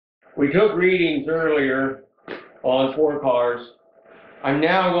We took readings earlier on 4 cars. I'm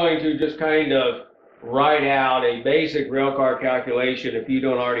now going to just kind of write out a basic railcar calculation if you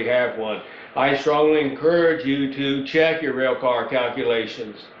don't already have one. I strongly encourage you to check your railcar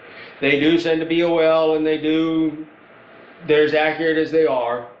calculations. They do send to BOL and they're as accurate as they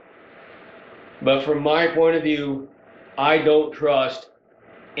are. But from my point of view, I don't trust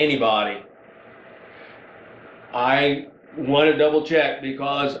anybody. I want to double check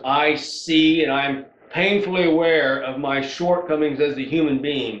because I see and I'm painfully aware of my shortcomings as a human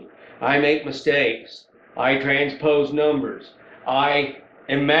being. I make mistakes. I transpose numbers. I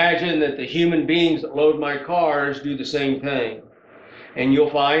imagine that the human beings that load my cars do the same thing. And you'll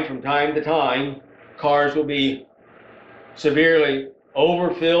find from time to time, cars will be severely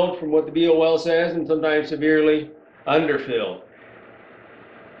overfilled from what the BOL says and sometimes severely underfilled.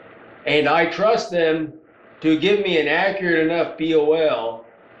 And I trust them to give me an accurate enough BOL,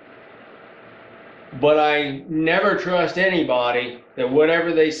 but I never trust anybody that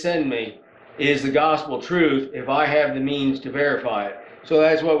whatever they send me is the gospel truth if I have the means to verify it. So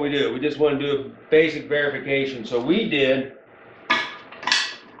that's what we do. We just want to do a basic verification. So we did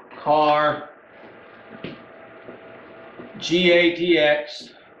car GATX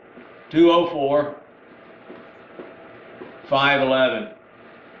 204 511.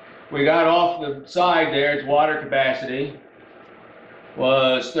 We got off the side there, its water capacity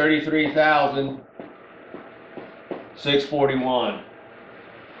was 33,641.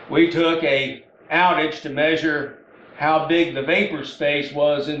 We took a outage to measure how big the vapor space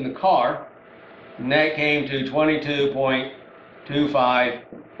was in the car, and that came to 22.25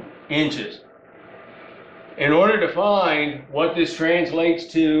 inches. In order to find what this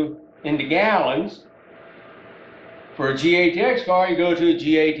translates to into gallons, for a GATX car, you go to a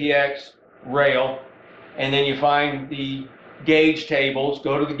GATX rail, and then you find the gauge tables,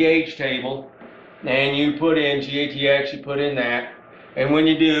 go to the gauge table, and you put in GATX, you put in that, and when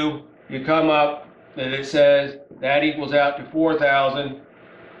you do, you come up that it says that equals out to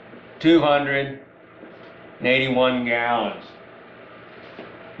 4,281 gallons.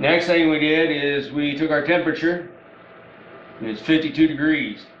 Next thing we did is we took our temperature, and it's 52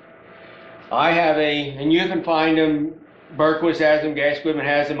 degrees. I have and you can find them, Berquist has them, Gas Equipment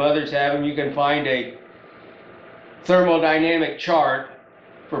has them, others have them. You can find a thermodynamic chart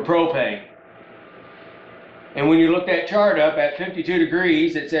for propane. And when you look that chart up at 52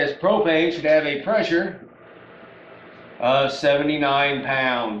 degrees, it says propane should have a pressure of 79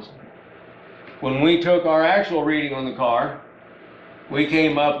 pounds. When we took our actual reading on the car, we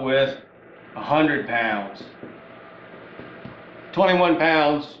came up with 100 pounds. 21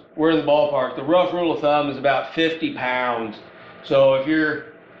 pounds, we're in the ballpark. The rough rule of thumb is about 50 pounds. So if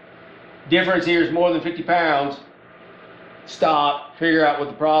your difference here is more than 50 pounds, stop, figure out what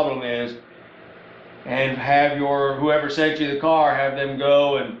the problem is, and have whoever sent you the car, have them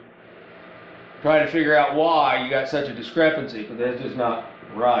go and try to figure out why you got such a discrepancy, because that's just not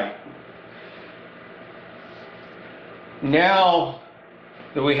right. Now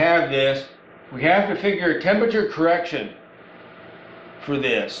that we have this, we have to figure a temperature correction for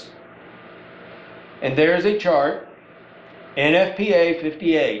this. And there's a chart, NFPA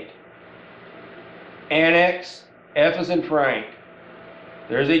 58, Annex F as in Frank.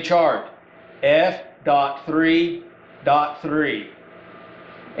 There's a chart, F.3.3.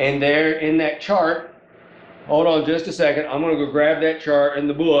 And there in that chart, hold on just a second, I'm going to go grab that chart in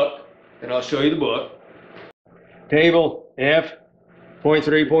the book, and I'll show you the book. Table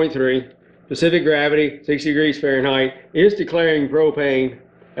F.3.3. Specific gravity, 60 degrees Fahrenheit, is declaring propane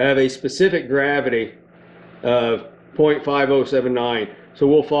have a specific gravity of 0.5079. So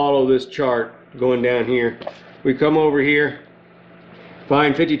we'll follow this chart going down here. We come over here,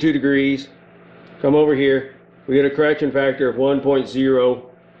 find 52 degrees, come over here, we get a correction factor of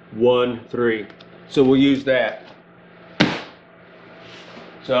 1.013. So we'll use that.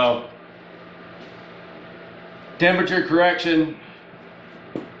 So, temperature correction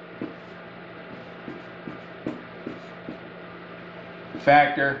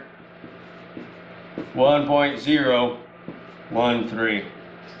factor 1.013.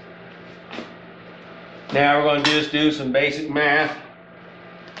 Now we're going to just do some basic math.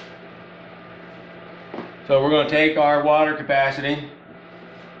 So we're going to take our water capacity,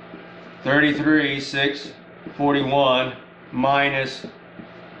 33,641 minus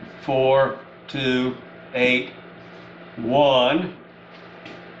 4,281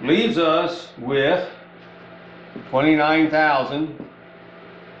 leaves us with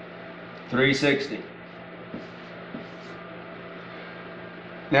 29,360.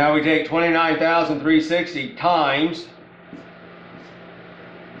 Now we take 29,360 times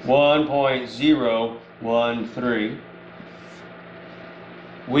 1.013,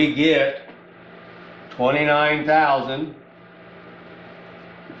 we get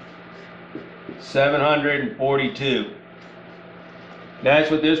 29,742.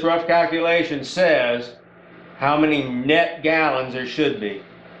 That's what this rough calculation says, how many net gallons there should be.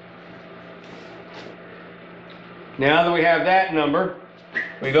 Now that we have that number,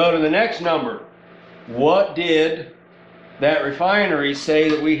 we go to the next number. What did that refinery say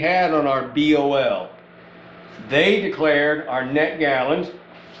that we had on our BOL? They declared our net gallons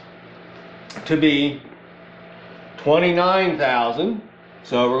to be 29,000.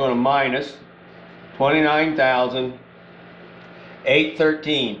 So we're going to minus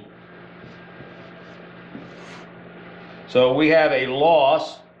 29,813. So we have a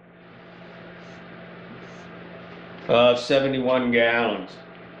loss of 71 gallons.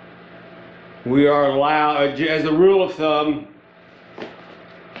 We are allowed, as a rule of thumb,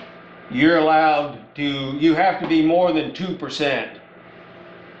 you have to be more than 2%.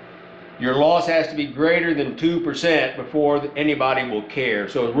 Your loss has to be greater than 2% before anybody will care.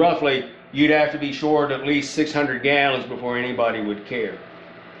 So roughly, you'd have to be short at least 600 gallons before anybody would care.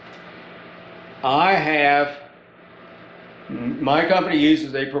 My company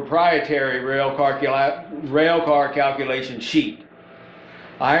uses a proprietary railcar calculation sheet.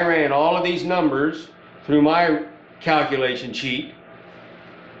 I ran all of these numbers through my calculation sheet.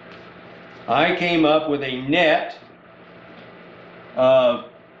 I came up with a net of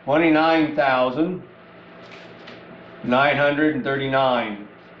 29,939.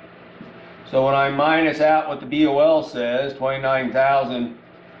 So when I minus out what the BOL says,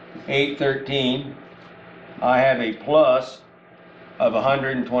 29,813, I have a plus of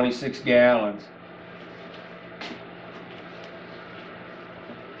 126 gallons.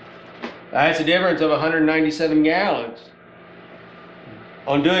 That's a difference of 197 gallons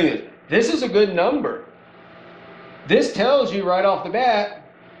on doing this. This is a good number. This tells you right off the bat,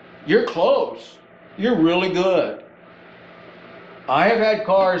 you're close. You're really good. I have had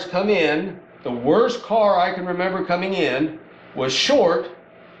cars come in, the worst car I can remember coming in was short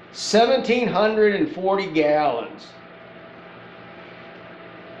 1,740 gallons.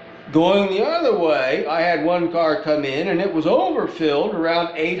 Going the other way, I had one car come in and it was overfilled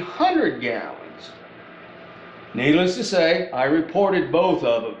around 800 gallons. Needless to say, I reported both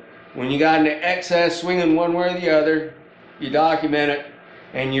of them. When you got into excess swinging one way or the other, you document it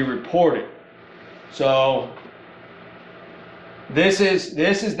and you report it. So this is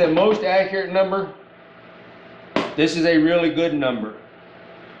the most accurate number. This is a really good number.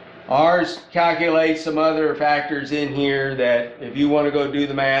 Ours calculates some other factors in here that if you want to go do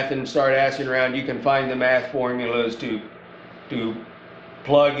the math and start asking around, you can find the math formulas to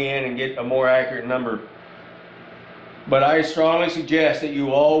plug in and get a more accurate number. But I strongly suggest that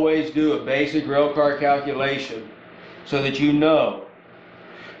you always do a basic railcar calculation so that you know.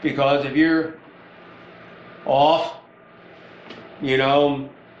 Because if you're off, you know,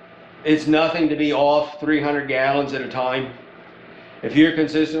 it's nothing to be off 300 gallons at a time. If you're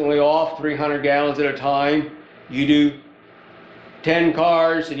consistently off 300 gallons at a time, you do 10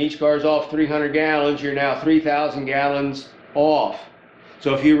 cars and each car's off 300 gallons, you're now 3,000 gallons off.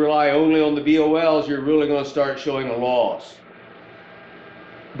 So if you rely only on the BOLs, you're really going to start showing a loss.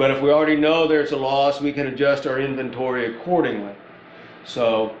 But if we already know there's a loss, we can adjust our inventory accordingly.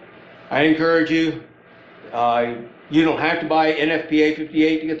 So I encourage you, you don't have to buy NFPA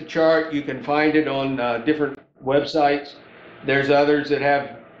 58 to get the chart. You can find it on different websites. There's others that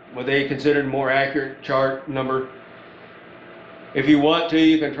have what they consider more accurate chart number. If you want to,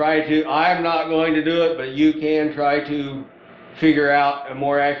 you can try to. I'm not going to do it, but you can try to figure out a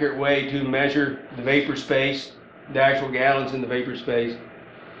more accurate way to measure the vapor space, the actual gallons in the vapor space.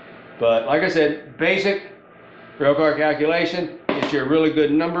 But like I said, basic railcar calculation gets you a really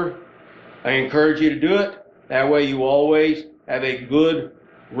good number. I encourage you to do it. That way you always have a good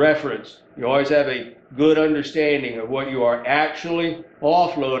reference. You always have a good understanding of what you are actually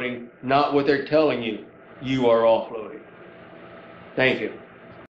offloading, not what they're telling you you are offloading. Thank you.